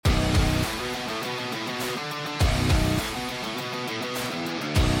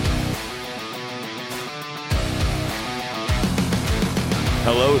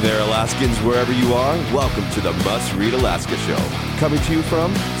Hello there, Alaskans, wherever you are. Welcome to the Must Read Alaska Show. Coming to you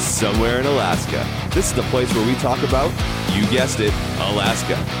from somewhere in Alaska. This is the place where we talk about, you guessed it,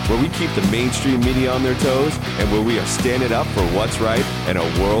 Alaska. Where we keep the mainstream media on their toes and where we are standing up for what's right in a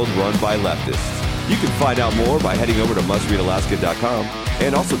world run by leftists. You can find out more by heading over to mustreadalaska.com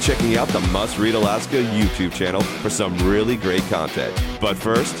and also checking out the Must Read Alaska YouTube channel for some really great content. But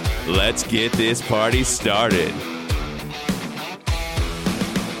first, let's get this party started.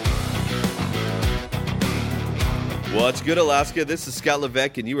 What's good, Alaska? This is Scott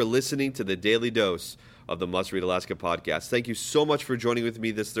Levesque, and you are listening to the Daily Dose of the Must Read Alaska podcast. Thank you so much for joining with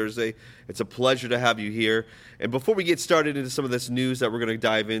me this Thursday. It's a pleasure to have you here. And before we get started into some of this news that we're going to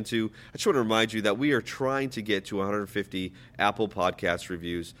dive into, I just want to remind you that we are trying to get to 150 Apple Podcast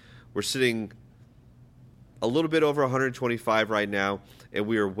reviews. We're sitting a little bit over 125 right now, and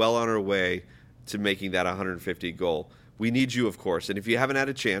we are well on our way to making that 150 goal. We need you, of course. And if you haven't had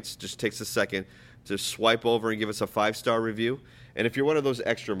a chance, just takes a second to swipe over and give us a 5-star review. And if you're one of those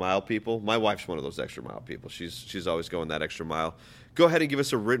extra mile people, my wife's one of those extra mile people. She's always going that extra mile. Go ahead and give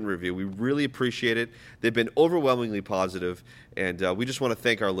us a written review. We really appreciate it. They've been overwhelmingly positive, and we just want to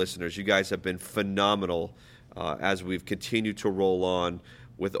thank our listeners. You guys have been phenomenal as we've continued to roll on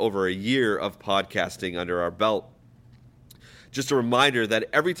with over a year of podcasting under our belt. Just a reminder that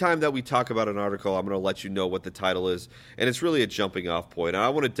every time that we talk about an article, I'm going to let you know what the title is, and it's really a jumping off point. And I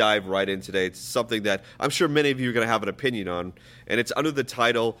want to dive right in today. It's something that I'm sure many of you are going to have an opinion on, and it's under the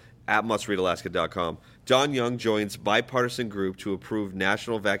title at mustreadalaska.com. Don Young joins bipartisan group to approve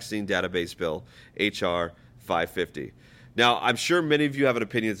National Vaccine Database Bill, H.R. 550. Now, I'm sure many of you have an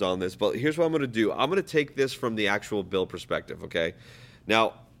opinions on this, but here's what I'm going to do. I'm going to take this from the actual bill perspective, okay?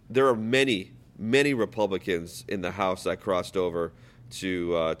 Now, there are many Republicans in the House that crossed over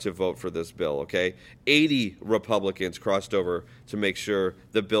to vote for this bill, okay? 80 Republicans crossed over to make sure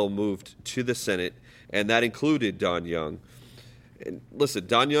the bill moved to the Senate, and that included Don Young. And listen,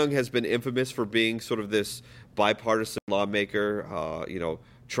 Don Young has been infamous for being sort of this bipartisan lawmaker,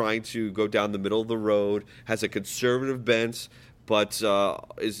 trying to go down the middle of the road, has a conservative bent, but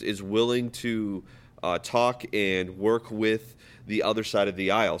is willing to talk and work with the other side of the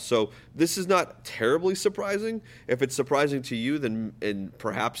aisle. So this is not terribly surprising. If it's surprising to you, then and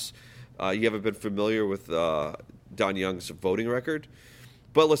perhaps you haven't been familiar with Don Young's voting record.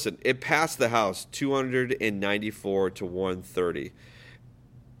 But listen, it passed the House 294 to 130.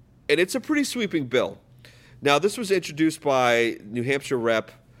 And it's a pretty sweeping bill. Now, this was introduced by New Hampshire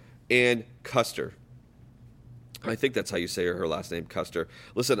Rep. Ann Custer. I think that's how you say her last name, Custer.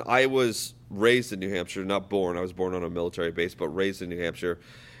 Listen, I was raised in New Hampshire, not born. I was born on a military base, but raised in New Hampshire.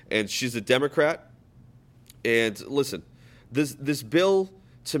 And she's a Democrat. And listen, this bill,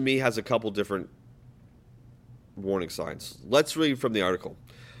 to me, has a couple different warning signs. Let's read from the article.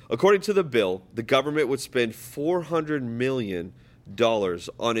 According to the bill, the government would spend $400 million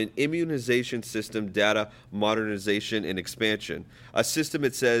on an immunization system data modernization and expansion. A system,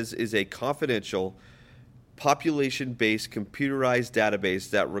 it says, is a confidential population-based computerized database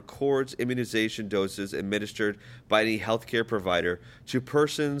that records immunization doses administered by any healthcare provider to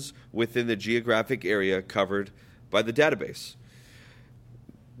persons within the geographic area covered by the database.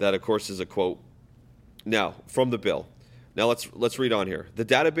 That, of course, is a quote. Now, from the bill. Now, let's read on here. The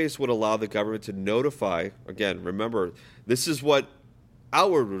database would allow the government to notify, again, remember, this is what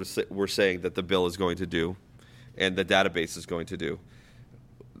we're saying that the bill is going to do and the database is going to do.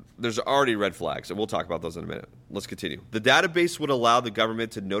 There's already red flags, and we'll talk about those in a minute. Let's continue. The database would allow the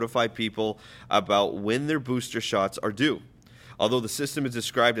government to notify people about when their booster shots are due. Although the system is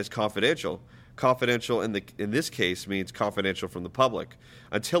described as confidential in this case means confidential from the public,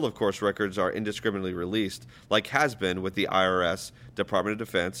 until, of course, records are indiscriminately released, like has been with the IRS, Department of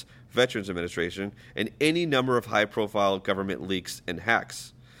Defense, Veterans Administration, and any number of high-profile government leaks and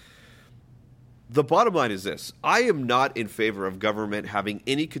hacks. The bottom line is this. I am not in favor of government having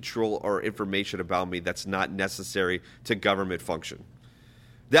any control or information about me that's not necessary to government function.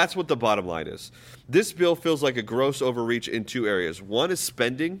 That's what the bottom line is. This bill feels like a gross overreach in two areas. One is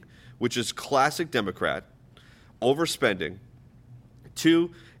spending, which is classic Democrat, overspending.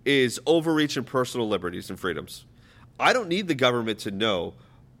 Two is overreach in personal liberties and freedoms. I don't need the government to know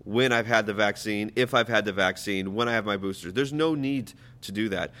when I've had the vaccine, if I've had the vaccine, when I have my boosters. There's no need to do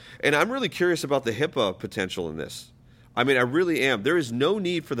that. And I'm really curious about the HIPAA potential in this. I mean, I really am. There is no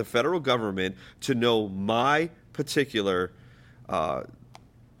need for the federal government to know my particular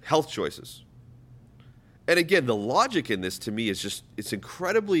health choices. And again, the logic in this to me is just, it's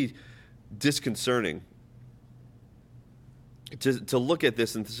incredibly disconcerting to look at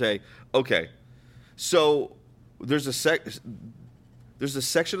this and to say, okay, so there's there's a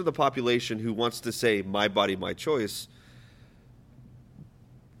section of the population who wants to say my body, my choice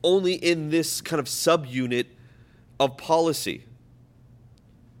only in this kind of subunit of policy.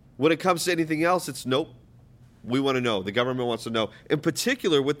 When it comes to anything else, it's nope. We want to know. The government wants to know. In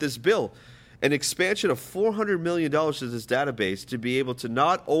particular, with this bill, an expansion of $400 million to this database to be able to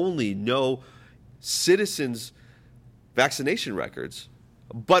not only know citizens' vaccination records,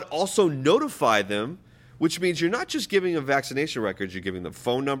 but also notify them, which means you're not just giving them vaccination records, you're giving them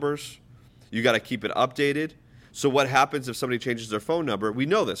phone numbers. You got to keep it updated. So what happens if somebody changes their phone number? We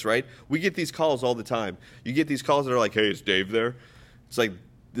know this, right? We get these calls all the time. You get these calls that are like, hey, is Dave there? It's like,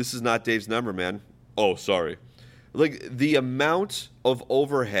 this is not Dave's number, man. Oh, sorry. Like, the amount of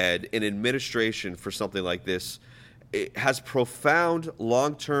overhead and administration for something like this, it has profound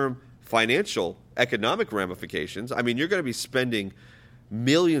long-term financial, economic ramifications. I mean, you're going to be spending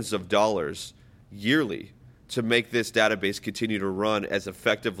millions of dollars yearly to make this database continue to run as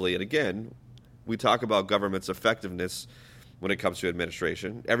effectively. And again, we talk about government's effectiveness when it comes to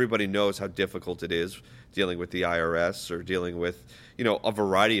administration. Everybody knows how difficult it is dealing with the IRS or dealing with, a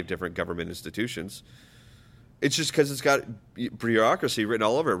variety of different government institutions. It's just because it's got bureaucracy written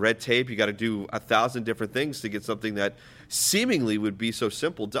all over it, red tape. You got to do 1,000 different things to get something that seemingly would be so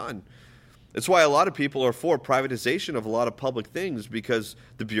simple done. It's why a lot of people are for privatization of a lot of public things, because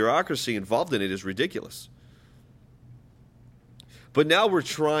the bureaucracy involved in it is ridiculous. But now we're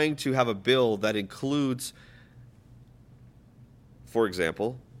trying to have a bill that includes, for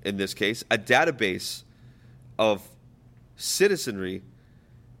example, in this case, a database of citizenry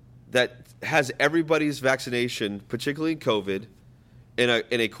that has everybody's vaccination, particularly in COVID,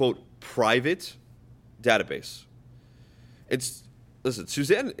 in a quote, private database. Listen,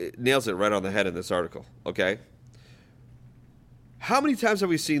 Suzanne nails it right on the head in this article, okay? How many times have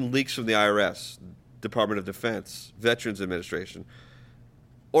we seen leaks from the IRS, Department of Defense, Veterans Administration,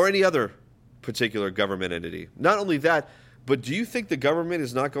 or any other particular government entity? Not only that, but do you think the government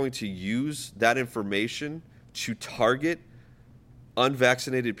is not going to use that information to target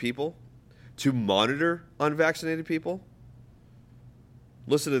unvaccinated people, to monitor unvaccinated people?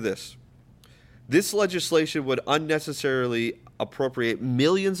 Listen to this. This legislation would unnecessarily appropriate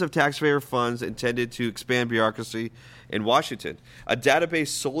millions of taxpayer funds intended to expand bureaucracy in Washington. A database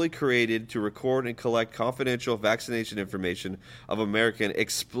solely created to record and collect confidential vaccination information of Americans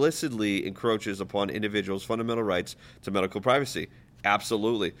explicitly encroaches upon individuals' fundamental rights to medical privacy.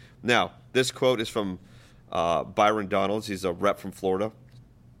 Absolutely. Now, this quote is from Byron Donalds. He's a rep from Florida.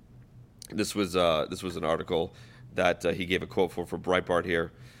 This was an article that he gave a quote for Breitbart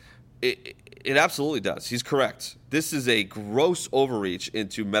here. It absolutely does. He's correct. This is a gross overreach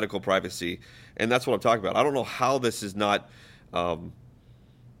into medical privacy, and that's what I'm talking about. I don't know how this is not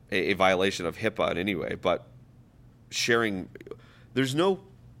a violation of HIPAA in any way, but sharing, there's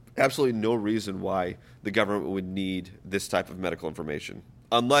absolutely no reason why the government would need this type of medical information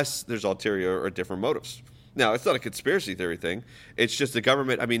unless there's ulterior or different motives. Now, it's not a conspiracy theory thing. It's just the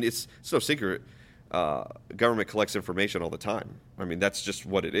government. I mean, it's no secret. Government collects information all the time. I mean, that's just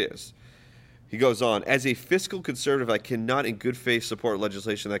what it is. He goes on, as a fiscal conservative, I cannot in good faith support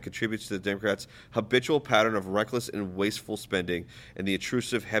legislation that contributes to the Democrats' habitual pattern of reckless and wasteful spending and the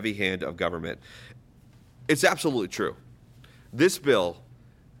intrusive heavy hand of government. It's absolutely true. This bill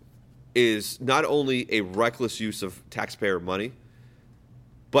is not only a reckless use of taxpayer money,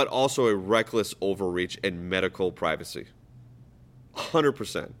 but also a reckless overreach in medical privacy.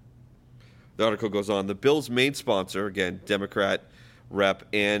 100%. The article goes on, the bill's main sponsor, again, Democrat Rep.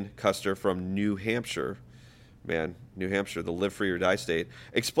 Ann Custer from New Hampshire, New Hampshire, the live free or die state,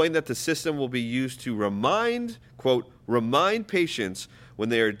 explained that the system will be used to remind patients when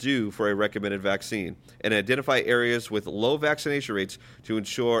they are due for a recommended vaccine and identify areas with low vaccination rates to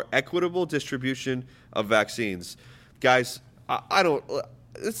ensure equitable distribution of vaccines. Guys,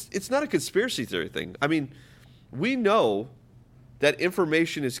 it's not a conspiracy theory thing. I mean, we know that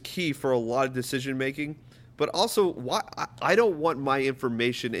information is key for a lot of decision making, but also I don't want my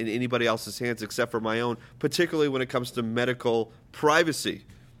information in anybody else's hands except for my own, particularly when it comes to medical privacy.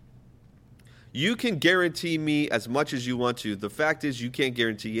 You can guarantee me as much as you want to. The fact is you can't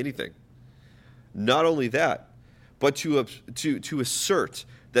guarantee anything. Not only that, but to assert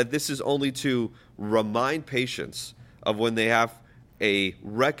that this is only to remind patients of when they have a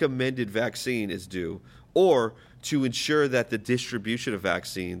recommended vaccine is due, or to ensure that the distribution of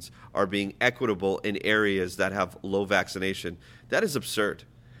vaccines are being equitable in areas that have low vaccination. That is absurd.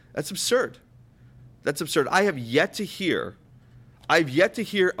 That's absurd. I have yet to hear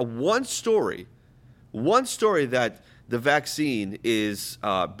one story that the vaccine is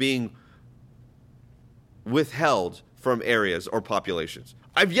being withheld from areas or populations.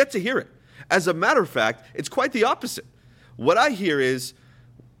 I've yet to hear it. As a matter of fact, it's quite the opposite. What I hear is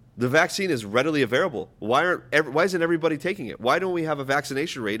the vaccine is readily available. Why isn't everybody taking it? Why don't we have a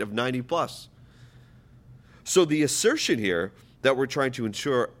vaccination rate of 90 plus? So the assertion here that we're trying to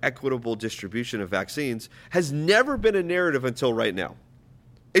ensure equitable distribution of vaccines has never been a narrative until right now.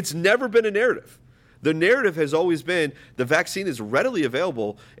 It's never been a narrative. The narrative has always been the vaccine is readily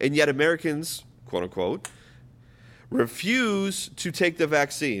available, and yet Americans, quote unquote, refuse to take the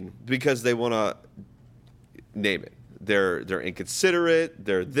vaccine because they want to name it. They're inconsiderate,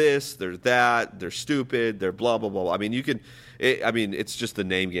 they're this, they're that, they're stupid, they're blah, blah, blah. I mean, it's just the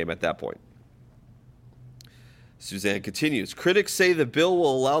name game at that point. Suzanne continues, critics say the bill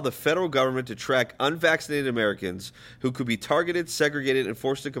will allow the federal government to track unvaccinated Americans who could be targeted, segregated, and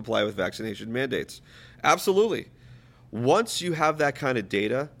forced to comply with vaccination mandates. Absolutely. Once you have that kind of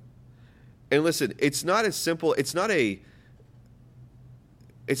data, and listen, it's not as simple, it's not a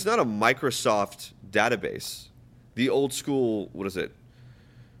Microsoft database. The old school, what is it?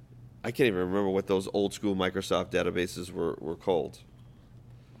 I can't even remember what those old school Microsoft databases were called.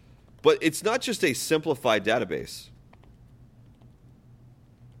 But it's not just a simplified database.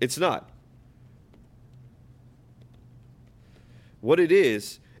 It's not. What it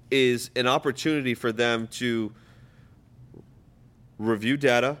is an opportunity for them to review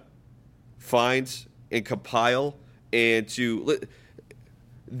data, find and compile, and to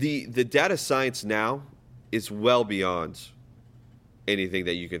the data science now is well beyond anything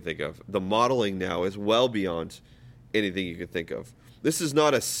that you can think of. The modeling now is well beyond anything you can think of. This is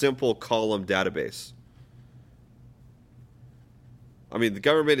not a simple column database. I mean, the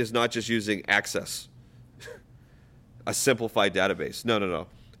government is not just using Access, a simplified database. No.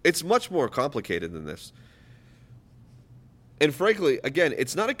 It's much more complicated than this. And frankly, again,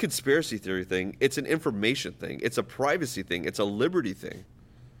 it's not a conspiracy theory thing. It's an information thing. It's a privacy thing. It's a liberty thing.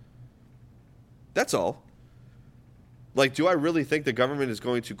 That's all. Like, do I really think the government is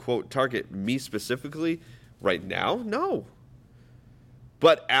going to, quote, target me specifically right now? No.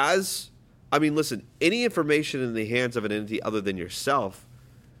 But listen, any information in the hands of an entity other than yourself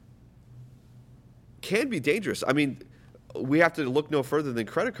can be dangerous. I mean, we have to look no further than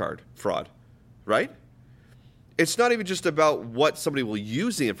credit card fraud, right? It's not even just about what somebody will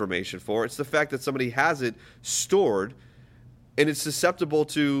use the information for. It's the fact that somebody has it stored and it's susceptible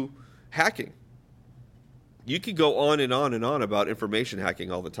to hacking. You can go on and on and on about information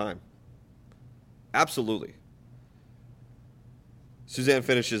hacking all the time. Absolutely. Suzanne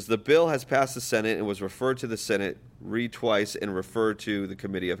finishes, the bill has passed the Senate and was referred to the Senate, read twice, and referred to the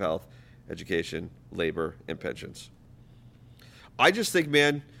Committee of Health, Education, Labor, and Pensions. I just think,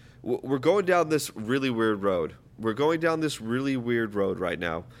 man, we're going down this really weird road. We're going down this really weird road right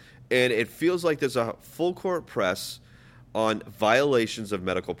now, and it feels like there's a full court press on violations of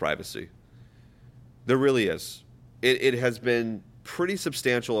medical privacy. There really is. It has been pretty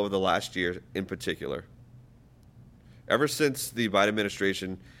substantial over the last year in particular. Ever since the Biden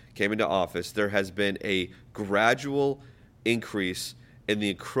administration came into office, there has been a gradual increase in the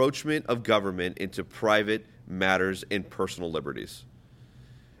encroachment of government into private matters and personal liberties.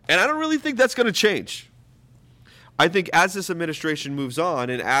 And I don't really think that's going to change. I think as this administration moves on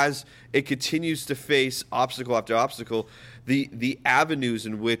and as it continues to face obstacle after obstacle, the avenues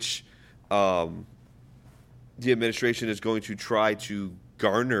in which the administration is going to try to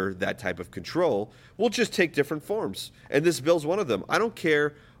garner that type of control will just take different forms. And this bill's one of them. I don't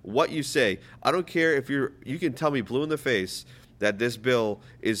care what you say. I don't care if you can tell me blue in the face that this bill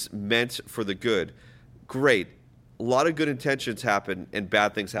is meant for the good. Great. A lot of good intentions happen and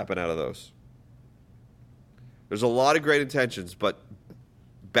bad things happen out of those. There's a lot of great intentions, but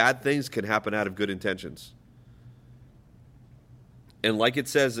bad things can happen out of good intentions. And like it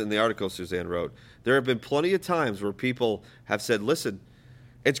says in the article Suzanne wrote, there have been plenty of times where people have said, listen,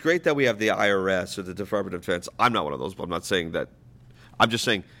 it's great that we have the IRS or the Department of Defense. I'm not one of those, but I'm not saying that. I'm just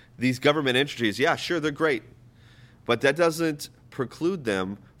saying these government entities, yeah, sure, they're great. But that doesn't preclude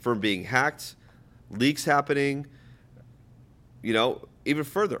them from being hacked, leaks happening, even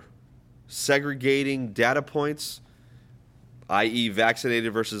further. Segregating data points, i.e.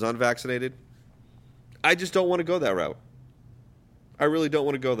 vaccinated versus unvaccinated. I just don't want to go that route. I really don't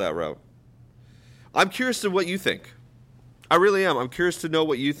want to go that route. I'm curious to what you think. I really am. I'm curious to know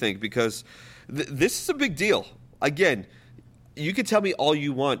what you think because this is a big deal. Again, you can tell me all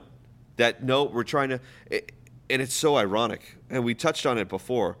you want that, no, we're trying to, and it's so ironic, and we touched on it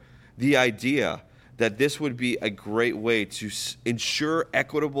before, the idea that this would be a great way to ensure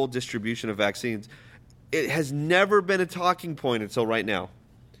equitable distribution of vaccines. It has never been a talking point until right now.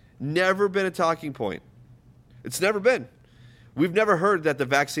 Never been a talking point. It's never been. We've never heard that the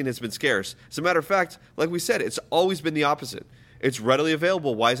vaccine has been scarce. As a matter of fact, like we said, it's always been the opposite. It's readily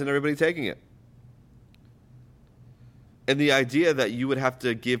available. Why isn't everybody taking it? And the idea that you would have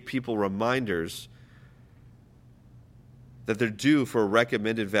to give people reminders that they're due for a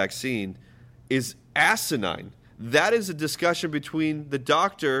recommended vaccine is asinine. That is a discussion between the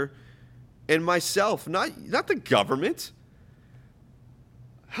doctor and myself, not the government.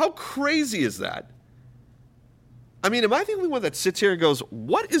 How crazy is that? I mean, am I the only one that sits here and goes,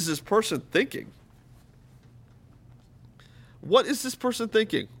 what is this person thinking? What is this person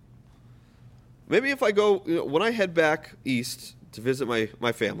thinking? Maybe if I go, when I head back east to visit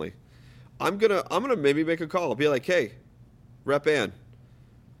my family, I'm gonna maybe make a call. I'll be like, hey, Rep. Ann,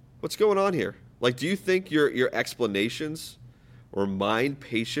 what's going on here? Like, do you think your explanations remind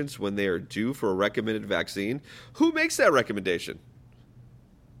patients when they are due for a recommended vaccine? Who makes that recommendation?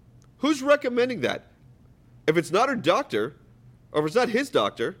 Who's recommending that? If it's not her doctor, or if it's not his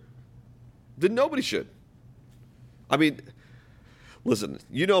doctor, then nobody should. I mean, listen,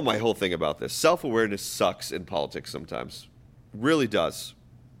 you know my whole thing about this. Self-awareness sucks in politics sometimes. Really does.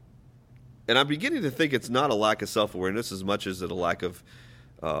 And I'm beginning to think it's not a lack of self-awareness as much as a lack of,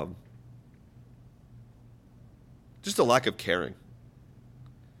 just a lack of caring.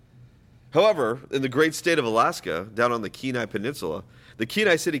 However, in the great state of Alaska, down on the Kenai Peninsula, the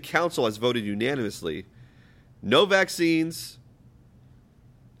Kenai City Council has voted unanimously no vaccine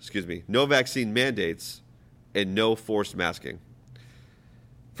mandates and no forced masking.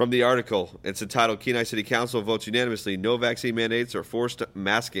 From the article, it's entitled Kenai City Council votes unanimously no vaccine mandates or forced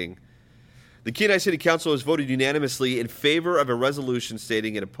masking. The Kenai City Council has voted unanimously in favor of a resolution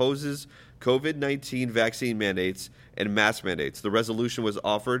stating it opposes COVID-19 vaccine mandates and mask mandates. The resolution was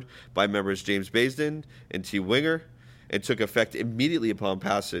offered by members James Baisden and T. Winger and took effect immediately upon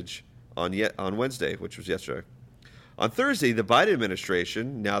passage on Wednesday, which was yesterday. On Thursday, the Biden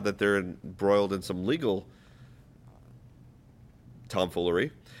administration, now that they're embroiled in some legal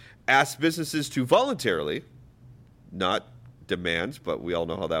tomfoolery, asked businesses to voluntarily, not demand, but we all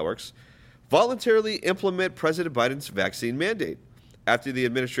know how that works, voluntarily implement President Biden's vaccine mandate after the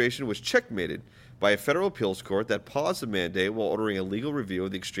administration was checkmated by a federal appeals court that paused the mandate while ordering a legal review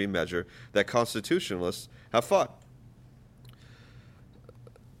of the extreme measure that constitutionalists have fought.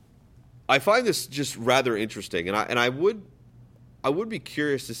 I find this just rather interesting, and I would be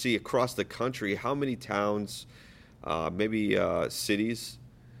curious to see across the country how many towns, maybe cities,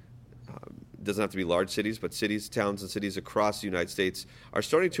 doesn't have to be large cities, but cities, towns, and cities across the United States are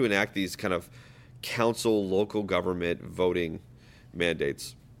starting to enact these kind of council, local government voting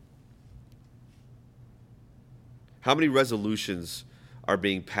mandates. How many resolutions are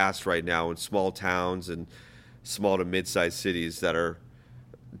being passed right now in small towns and small to mid-sized cities that are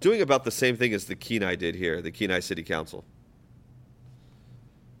doing about the same thing as the Kenai did here, the Kenai City Council?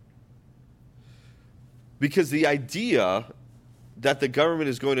 Because the idea that the government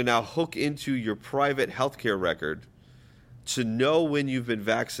is going to now hook into your private healthcare record to know when you've been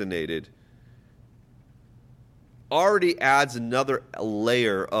vaccinated already adds another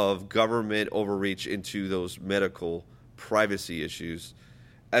layer of government overreach into those medical privacy issues,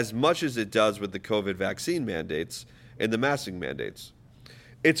 as much as it does with the COVID vaccine mandates and the masking mandates.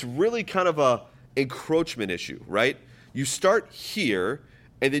 It's really kind of a encroachment issue, right? You start here,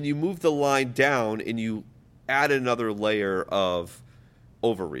 and then you move the line down, and you add another layer of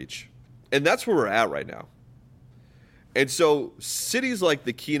overreach. And that's where we're at right now. And so cities like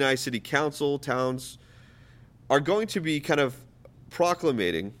the Kenai City Council, towns, are going to be kind of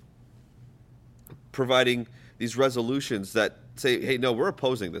providing these resolutions that say, hey, no, we're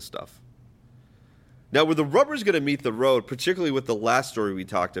opposing this stuff. Now, where the rubber's going to meet the road, particularly with the last story we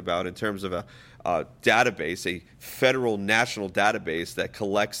talked about in terms of a database, a federal national database that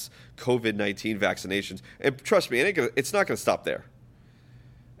collects COVID-19 vaccinations. And trust me, it's not going to stop there.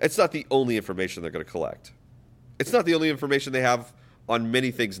 It's not the only information they're going to collect. It's not the only information they have on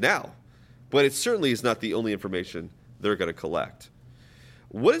many things now, but it certainly is not the only information they're going to collect.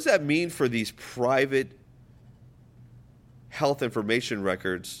 What does that mean for these private health information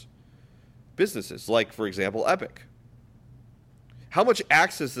records businesses, like, for example, Epic? How much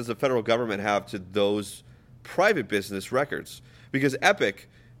access does the federal government have to those private business records? Because Epic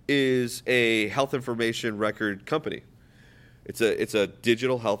is a health information record company. It's a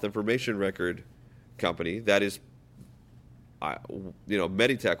digital health information record company that is,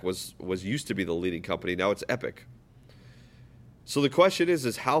 Meditech was used to be the leading company. Now it's Epic. So the question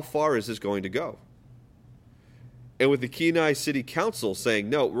is how far is this going to go? And with the Kenai City Council saying,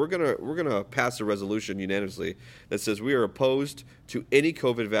 no, we're gonna pass a resolution unanimously that says we are opposed to any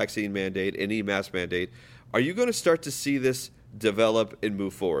COVID vaccine mandate, any mask mandate, Are you going to start to see this develop and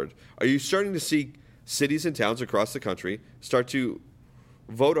move forward? Are you starting to see cities and towns across the country start to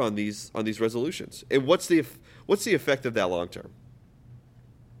vote on these resolutions? And what's the effect of that long term?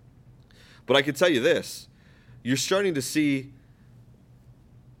 But I can tell you this, you're starting to see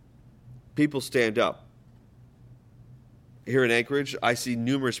people stand up. Here in Anchorage, I see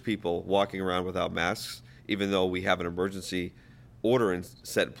numerous people walking around without masks, even though we have an emergency order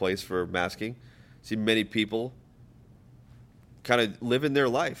set in place for masking. See many people kind of living their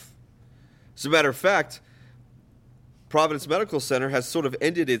life. As a matter of fact, Providence Medical Center has sort of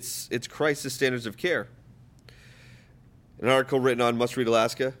ended its crisis standards of care. An article written on Must Read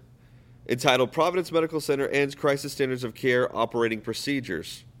Alaska entitled Providence Medical Center Ends Crisis Standards of Care Operating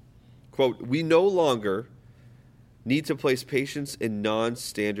Procedures. Quote, we no longer need to place patients in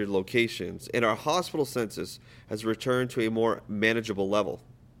non-standard locations, and our hospital census has returned to a more manageable level.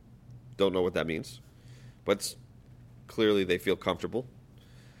 Don't know what that means, but clearly they feel comfortable.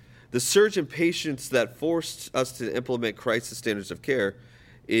 The surge in patients that forced us to implement crisis standards of care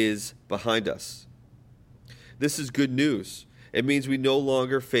is behind us. This is good news. It means we no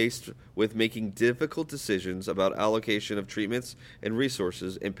longer faced with making difficult decisions about allocation of treatments and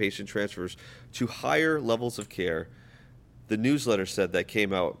resources and patient transfers to higher levels of care, the newsletter said that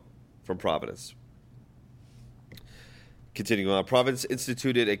came out from Providence. Continuing on, Providence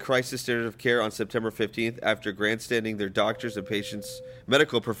instituted a crisis standard of care on September 15th after grandstanding their doctors and patients,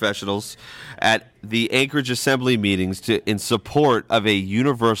 medical professionals, at the Anchorage Assembly meetings in support of a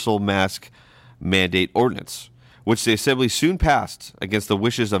universal mask mandate ordinance, which the Assembly soon passed against the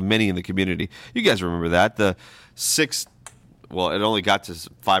wishes of many in the community. You guys remember that. It only got to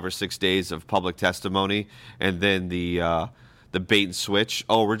 5 or 6 days of public testimony, and then the bait and switch.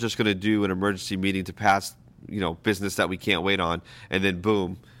 Oh, we're just going to do an emergency meeting to pass business that we can't wait on, and then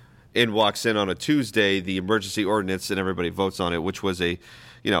boom, walks in on a Tuesday the emergency ordinance, and everybody votes on it, which was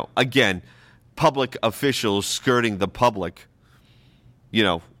again, public officials skirting the public,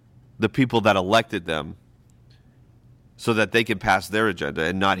 the people that elected them, so that they can pass their agenda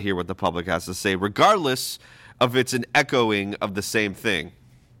and not hear what the public has to say, regardless of it's an echoing of the same thing.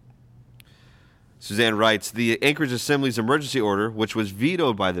 Suzanne writes, the Anchorage Assembly's emergency order, which was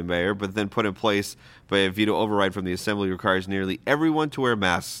vetoed by the mayor but then put in place by a veto override from the Assembly, requires nearly everyone to wear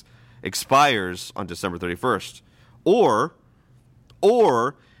masks, expires on December 31st. Or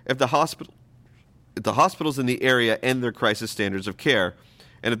if the hospitals in the area end their crisis standards of care,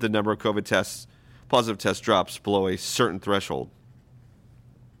 and if the number of positive test drops below a certain threshold.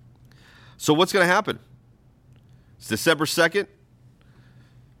 So what's going to happen? It's December 2nd.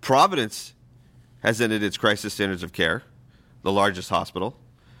 Providence has ended its crisis standards of care, the largest hospital.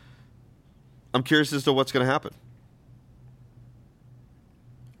 I'm curious as to what's going to happen.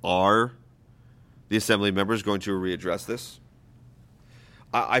 Are the Assembly members going to readdress this?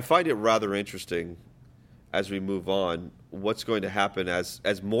 I find it rather interesting as we move on what's going to happen as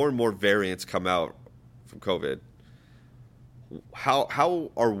more and more variants come out from COVID.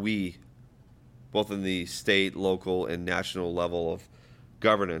 How are we, both in the state, local, and national level of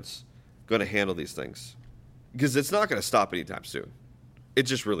governance, going to handle these things? Because it's not going to stop anytime soon. It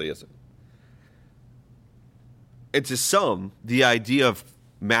just really isn't. And to some, the idea of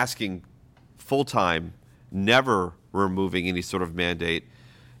masking full-time, never removing any sort of mandate,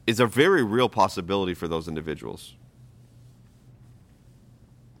 is a very real possibility for those individuals.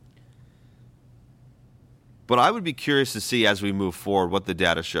 But I would be curious to see as we move forward what the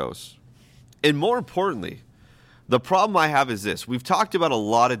data shows. And more importantly, the problem I have is this. We've talked about a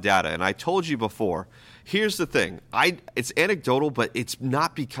lot of data, and I told you before, here's the thing. It's anecdotal, but it's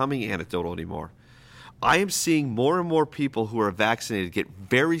not becoming anecdotal anymore. I am seeing more and more people who are vaccinated get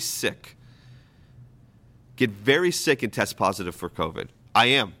very sick and test positive for COVID. I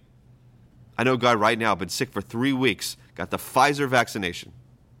am. I know a guy right now, been sick for 3 weeks, got the Pfizer vaccination.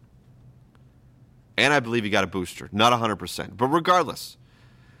 And I believe he got a booster. Not 100%. But regardless,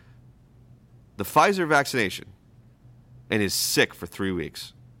 the Pfizer vaccination, and is sick for 3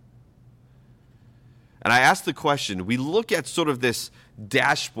 weeks. And I asked the question, we look at sort of this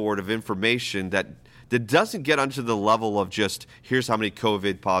dashboard of information that doesn't get onto the level of just, here's how many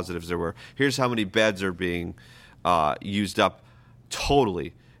COVID positives there were, here's how many beds are being used up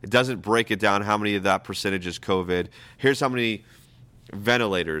totally. It doesn't break it down how many of that percentage is COVID. Here's how many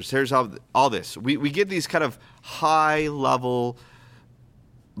ventilators. Here's how all this. We get these kind of high level,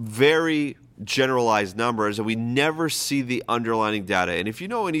 very generalized numbers, and we never see the underlying data. And if you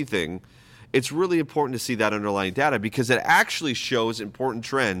know anything, it's really important to see that underlying data because it actually shows important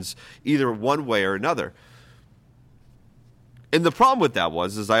trends either one way or another. And the problem with that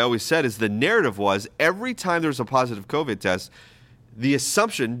was, as I always said, is the narrative was every time there was a positive COVID test, the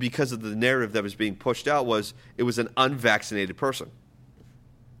assumption, because of the narrative that was being pushed out, was it was an unvaccinated person.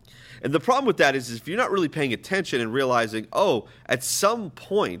 And the problem with that is if you're not really paying attention and realizing, at some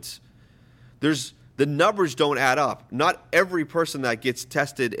point, the numbers don't add up. Not every person that gets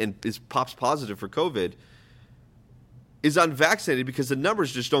tested and pops positive for COVID is unvaccinated because the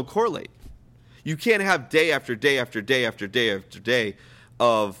numbers just don't correlate. You can't have day after day after day after day after day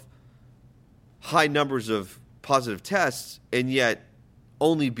of high numbers of positive tests and yet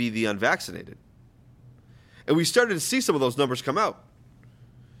only be the unvaccinated. And we started to see some of those numbers come out.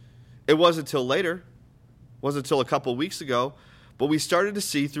 It wasn't until later, it wasn't until a couple weeks ago, but we started to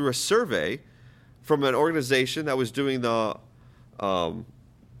see through a survey from an organization that was doing the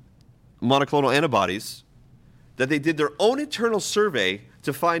monoclonal antibodies that they did their own internal survey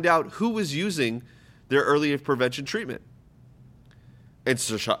to find out who was using their early prevention treatment. And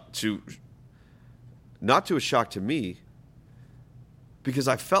not to a shock to me, because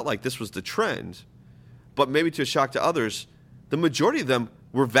I felt like this was the trend, but maybe to a shock to others, the majority of them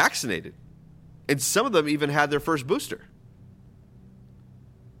were vaccinated. And some of them even had their first booster.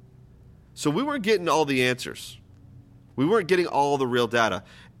 So we weren't getting all the answers. We weren't getting all the real data.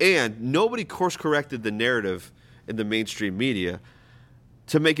 And nobody course-corrected the narrative in the mainstream media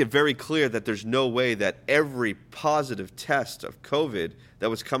to make it very clear that there's no way that every positive test of COVID that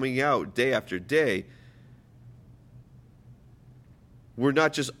was coming out day after day were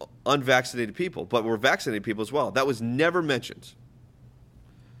not just unvaccinated people, but were vaccinated people as well. That was never mentioned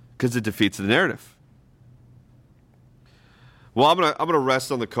because it defeats the narrative. Well, I'm gonna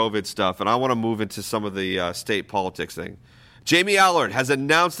rest on the COVID stuff, and I want to move into some of the state politics thing. Jamie Allard has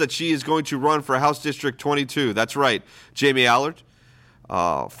announced that she is going to run for House District 22. That's right, Jamie Allard.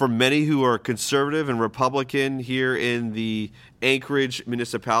 For many who are conservative and Republican here in the Anchorage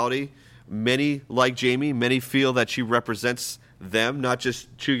municipality, many, like Jamie, many feel that she represents them, not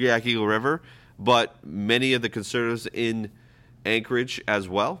just Chugiak Eagle River, but many of the conservatives in Anchorage as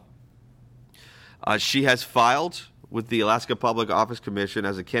well. She has filed with the Alaska Public Office Commission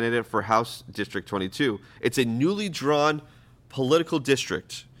as a candidate for House District 22. It's a newly drawn political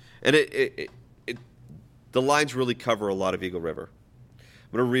district, and the lines really cover a lot of Eagle River.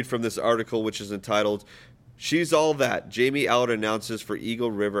 I'm going to read from this article, which is entitled, "She's All That, Jamie Allard Announces for Eagle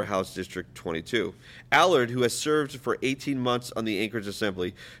River House District 22. Allard, who has served for 18 months on the Anchorage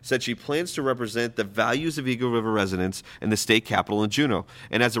Assembly, said she plans to represent the values of Eagle River residents in the state capitol in Juneau.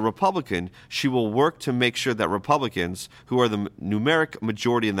 And as a Republican, she will work to make sure that Republicans, who are the numeric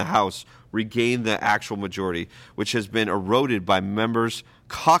majority in the House, regain the actual majority, which has been eroded by members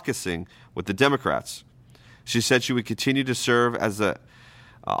caucusing with the Democrats. She said she would continue to serve as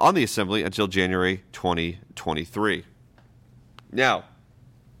on the Assembly until January 2023. Now,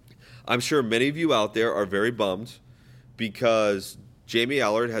 I'm sure many of you out there are very bummed because Jamie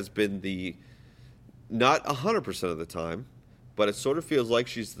Allard has been not 100% of the time, but it sort of feels like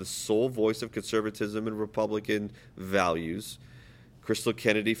she's the sole voice of conservatism and Republican values. Crystal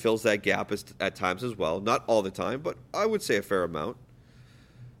Kennedy fills that gap at times as well. Not all the time, but I would say a fair amount.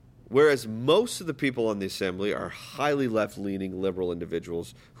 Whereas most of the people on the Assembly are highly left-leaning liberal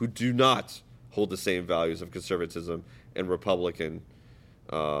individuals who do not hold the same values of conservatism and Republican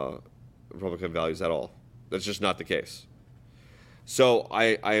values at all. That's just not the case. So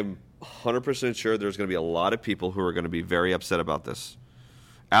I am 100% sure there's going to be a lot of people who are going to be very upset about this.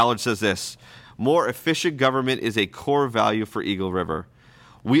 Allard says this, "More efficient government is a core value for Eagle River.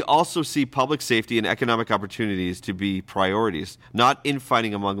 We also see public safety and economic opportunities to be priorities, not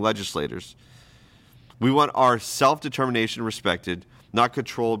infighting among legislators. We want our self-determination respected, not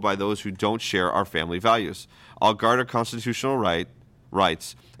controlled by those who don't share our family values. I'll guard our constitutional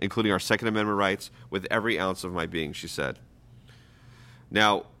rights, including our Second Amendment rights, with every ounce of my being," she said.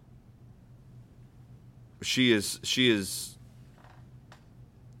 Now, she is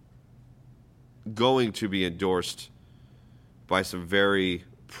going to be endorsed by some very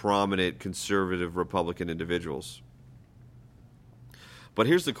prominent conservative Republican individuals. But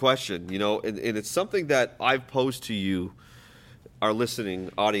here's the question, and it's something that I've posed to you, our listening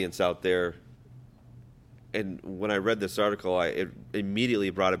audience out there, and when I read this article, it immediately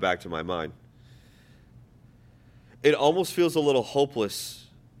brought it back to my mind. It almost feels a little hopeless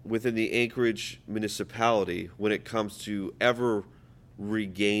within the Anchorage municipality when it comes to ever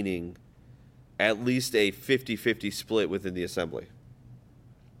regaining at least a 50-50 split within the Assembly.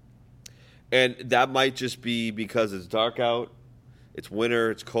 And that might just be because it's dark out, it's winter,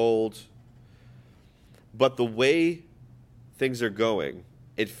 it's cold. But the way things are going,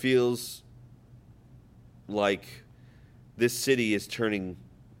 it feels like this city is turning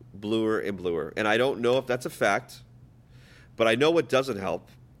bluer and bluer. And I don't know if that's a fact, but I know what doesn't help,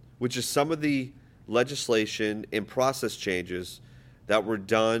 which is some of the legislation and process changes that were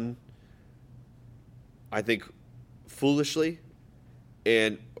done, I think, foolishly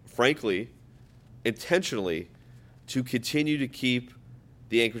and, frankly, intentionally to continue to keep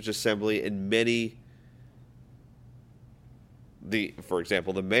the Anchorage Assembly and for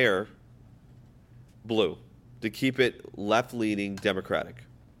example, the mayor, blue, to keep it left-leaning Democratic.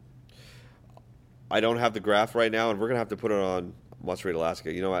 I don't have the graph right now, and we're going to have to put it on Must Read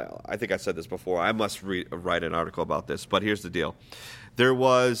Alaska. You know, I think I said this before. I must write an article about this, but here's the deal. There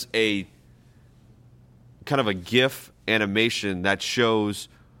was a kind of a GIF animation that shows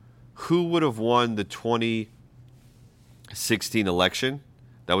who would have won the 2016 election.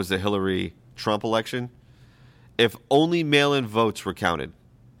 That was the Hillary-Trump election. If only mail-in votes were counted.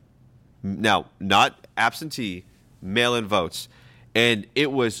 Now, not absentee, mail-in votes. And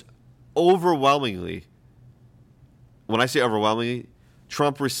it was overwhelmingly, when I say overwhelmingly,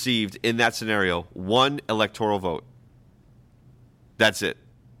 Trump received, in that scenario, 1 electoral vote. That's it.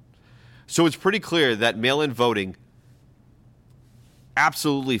 So it's pretty clear that mail-in voting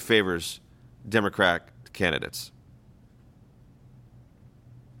absolutely favors Democrat candidates.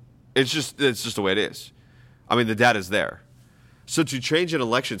 It's just the way it is. I mean, the data's there. So to change an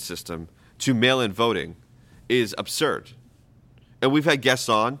election system to mail-in voting is absurd. And we've had guests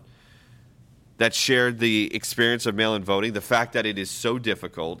on that shared the experience of mail-in voting, the fact that it is so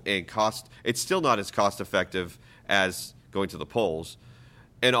difficult and it's still not as cost-effective as going to the polls.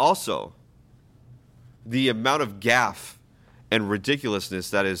 And also, the amount of gaffe and ridiculousness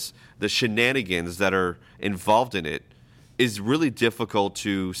that is the shenanigans that are involved in it is really difficult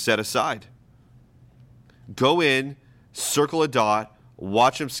to set aside. Go in, circle a dot,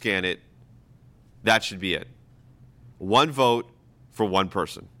 watch them scan it. That should be it. 1 vote for 1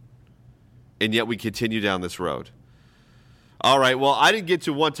 person. And yet we continue down this road. All right, well, I didn't get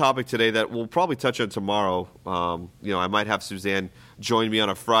to one topic today that we'll probably touch on tomorrow. I might have Suzanne join me on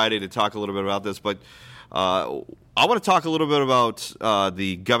a Friday to talk a little bit about this, but I want to talk a little bit about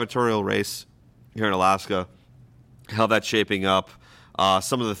the gubernatorial race here in Alaska, how that's shaping up,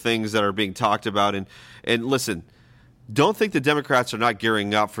 some of the things that are being talked about. And listen, don't think the Democrats are not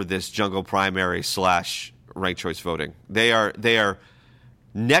gearing up for this jungle primary / ranked choice voting. They are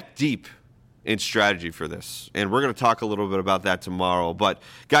neck deep in strategy for this. And we're going to talk a little bit about that tomorrow. But,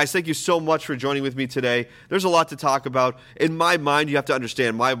 guys, thank you so much for joining with me today. There's a lot to talk about. In my mind, you have to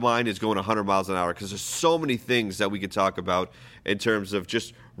understand, my mind is going 100 miles an hour because there's so many things that we could talk about in terms of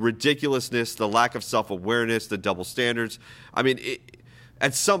just ridiculousness, the lack of self-awareness, the double standards. I mean,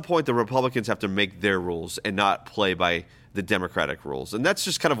 at some point, the Republicans have to make their rules and not play by the Democratic rules. And that's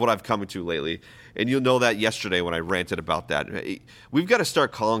just kind of what I've come to lately. And you'll know that yesterday when I ranted about that. We've got to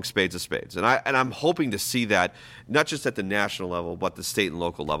start calling spades a spades. And I'm hoping to see that not just at the national level, but the state and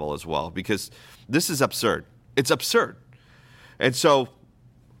local level as well, because this is absurd. It's absurd. And so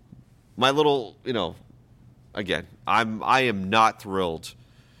my little, again, I am not thrilled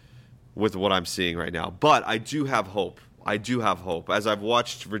with what I'm seeing right now, but I do have hope. As I've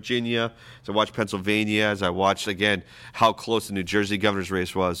watched Virginia, as I watched Pennsylvania, as I watched, again, how close the New Jersey governor's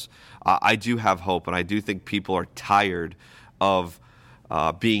race was, I do have hope, and I do think people are tired of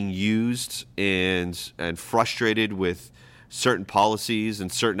being used and frustrated with certain policies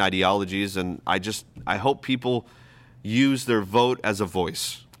and certain ideologies, and I hope people use their vote as a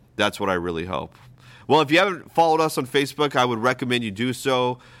voice. That's what I really hope. Well, if you haven't followed us on Facebook, I would recommend you do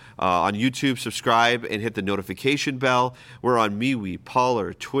so. On YouTube, subscribe and hit the notification bell. We're on MeWe,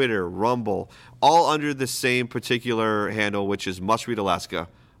 Parler, Twitter, Rumble, all under the same particular handle, which is Must Read Alaska,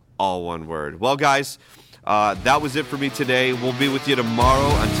 all one word. Well, guys, that was it for me today. We'll be with you tomorrow.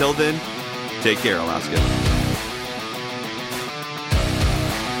 Until then, take care, Alaska.